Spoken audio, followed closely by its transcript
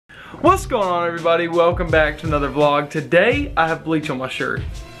What's going on, everybody? Welcome back to another vlog. Today I have bleach on my shirt.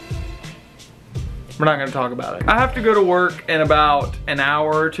 We're not gonna talk about it. I have to go to work in about an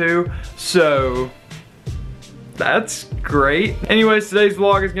hour or two, so that's great. Anyways, today's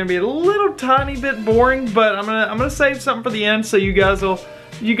vlog is gonna be a little tiny bit boring, but I'm gonna save something for the end so you guys will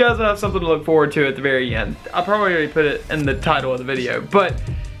have something to look forward to at the very end. I probably already put it in the title of the video, but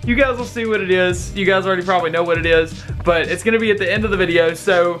you guys will see what it is. You guys already probably know what it is, but it's gonna be at the end of the video.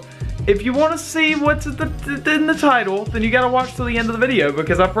 So if you want to see what's in the title, then you gotta watch till the end of the video,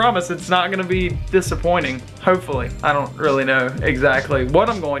 because I promise it's not gonna be disappointing. Hopefully. I don't really know exactly what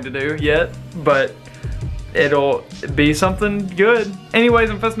I'm going to do yet, but it'll be something good.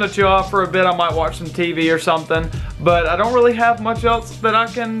 Anyways, I'm fixing to chill out for a bit. I might watch some TV or something, but I don't really have much else that I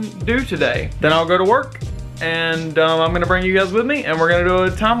can do today. Then I'll go to work, and I'm gonna bring you guys with me, and we're gonna do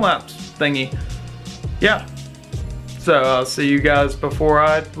a time-lapse thingy. Yeah. So I'll see you guys before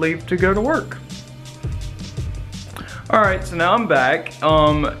I leave to go to work. Alright, so now I'm back.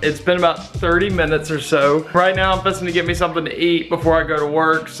 It's been about 30 minutes or so. Right now I'm fixing to get me something to eat before I go to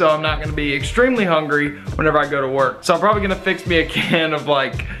work, so I'm not gonna be extremely hungry whenever I go to work. So I'm probably gonna fix me a can of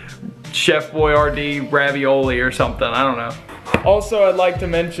like Chef Boyardee ravioli or something, I don't know. Also, I'd like to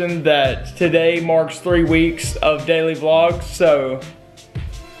mention that today marks 3 weeks of daily vlogs, so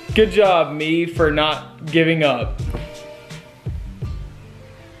good job me for not giving up.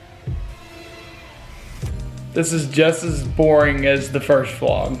 This is just as boring as the first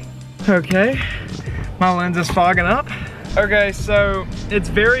vlog. Okay, my lens is fogging up. Okay, so it's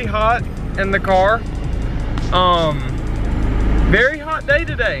very hot in the car. Very hot day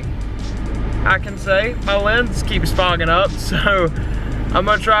today, I can say. My lens keeps fogging up, so I'm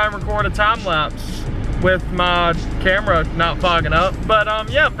gonna try and record a time lapse with my camera not fogging up. But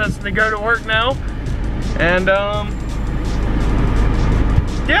yeah, I'm fixing to go to work now, and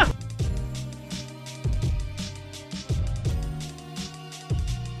yeah.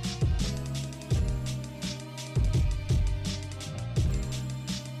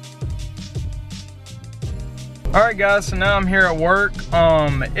 Alright guys, so now I'm here at work.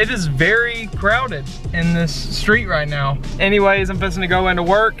 It is very crowded in this street right now. Anyways, I'm fixing to go into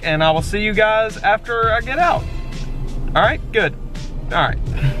work, and I will see you guys after I get out. Alright, good. Alright.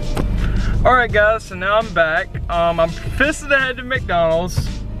 Alright guys, so now I'm back. I'm fixing to head to McDonald's.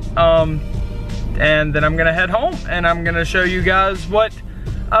 And then I'm gonna head home, and I'm gonna show you guys what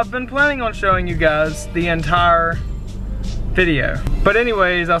I've been planning on showing you guys the entire video. But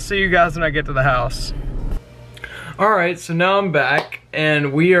anyways, I'll see you guys when I get to the house. Alright, so now I'm back,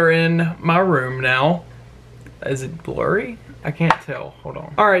 and we are in my room now. Is it blurry? I can't tell, hold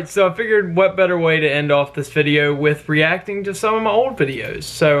on. Alright, so I figured what better way to end off this video with reacting to some of my old videos.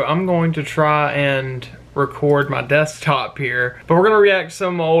 So I'm going to try and record my desktop here. But we're gonna react to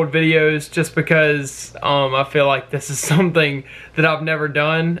some of my old videos just because I feel like this is something that I've never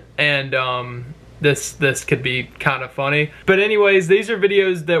done, and this could be kind of funny. But anyways, these are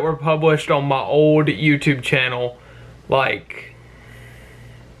videos that were published on my old YouTube channel, like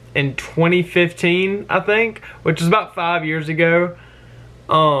in 2015, I think, which is about 5 years ago.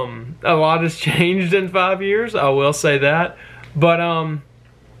 A lot has changed in 5 years, I will say that. But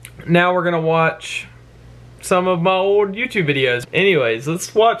now we're gonna watch some of my old YouTube videos. Anyways,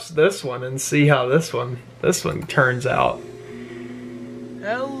 let's watch this one and see how this one turns out.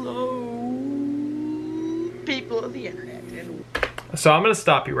 Hello, people of the internet. So I'm gonna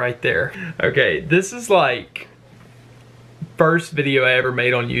stop you right there. Okay, this is like first video I ever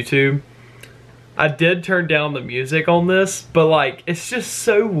made on YouTube. I did turn down the music on this, but like it's just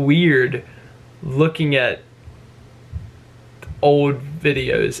so weird looking at old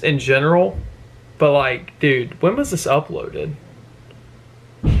videos in general. But like, dude, when was this uploaded?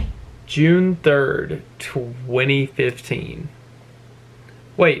 June 3rd, 2015.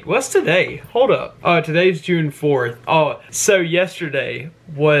 Wait, what's today? Hold up. Oh, today's June 4th. Oh, so yesterday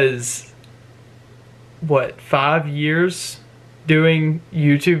was, what, 5 years doing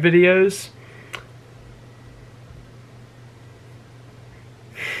YouTube videos?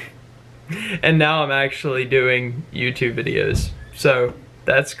 And now I'm actually doing YouTube videos. So,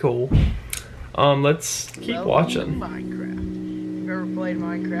 that's cool. Let's keep watching. Minecraft. If you've ever played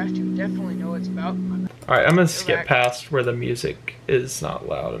Minecraft, you definitely know what it's about. Alright, I'm gonna skip past where the music is not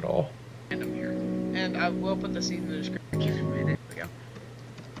loud at all. And I'm here. And I will put the scene in the description. There we go.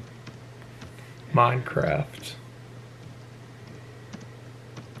 Minecraft.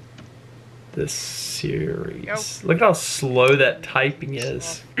 This series. Look at how slow that typing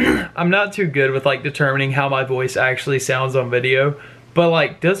is. I'm not too good with like determining how my voice actually sounds on video, but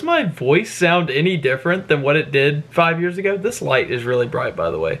like, does my voice sound any different than what it did 5 years ago? This light is really bright, by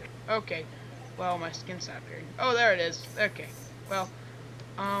the way. Okay. Well, my skin stopped appearing. Oh, there it is. Okay. Well,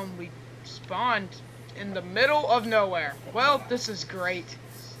 we spawned in the middle of nowhere. Well, this is great.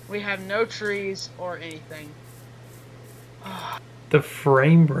 We have no trees or anything. The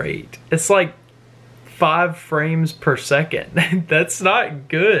frame rate. It's like 5 frames per second. That's not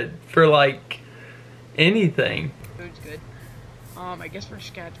good for like anything. Food's good. I guess we're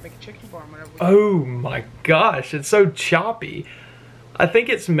just gonna have to make a chicken farm whenever we Oh my gosh, it's so choppy. I think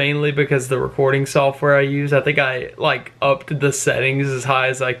it's mainly because the recording software I use, I think I like upped the settings as high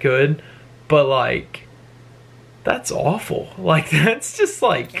as I could, but like that's awful. Like that's just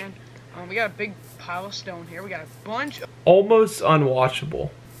like we got a big pile of stone here. We got a bunch of almost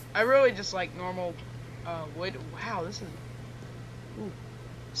unwatchable. I really just like normal wood. Wow, this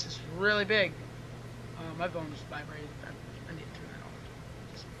is really big. My phone just vibrated. I need to turn that off.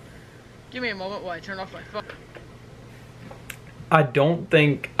 Just give me a moment while I turn off my phone. I don't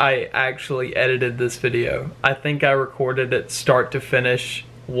think I actually edited this video. I think I recorded it start to finish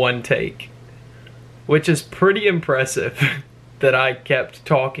one take, which is pretty impressive that I kept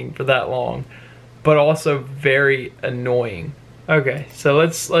talking for that long, but also very annoying. Okay, so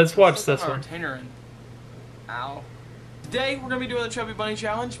let's watch this one. Ow. Today we're gonna be doing the Chubby Bunny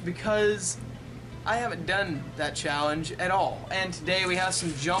Challenge because I haven't done that challenge at all. And today we have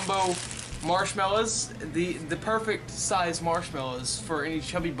some jumbo marshmallows, the perfect size marshmallows for any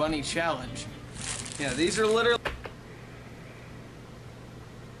Chubby Bunny challenge. Yeah, these are literally.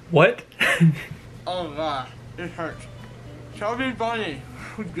 What? Oh god, it hurts. Chubby Bunny.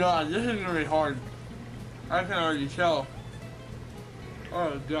 Oh god, this is gonna be hard. I can already tell.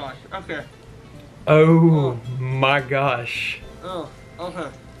 Oh gosh. Okay. Oh my gosh. Oh, okay.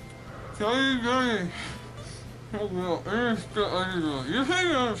 Chubby Bunny. Oh no, it is still edible. You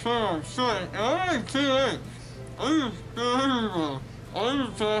think I'm saying, I like 2 eggs. I is still edible. I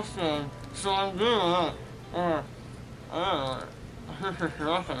use test them, so I'm doing that. I don't know. This is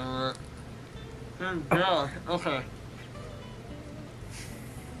not gonna work. Good gosh, okay.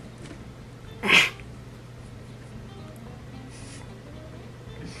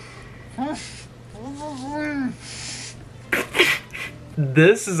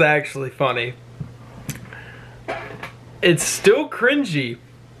 This is actually funny. It's still cringy,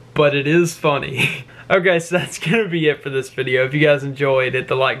 but it is funny. Okay, so that's gonna be it for this video. If you guys enjoyed, hit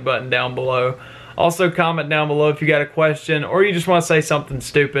the like button down below. Also comment down below if you got a question or you just want to say something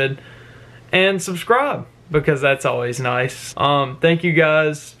stupid. And subscribe, because that's always nice. Thank you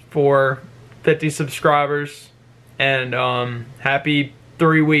guys for 50 subscribers. And happy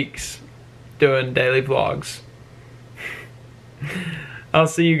 3 weeks doing daily vlogs. I'll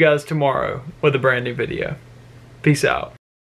see you guys tomorrow with a brand new video. Peace out.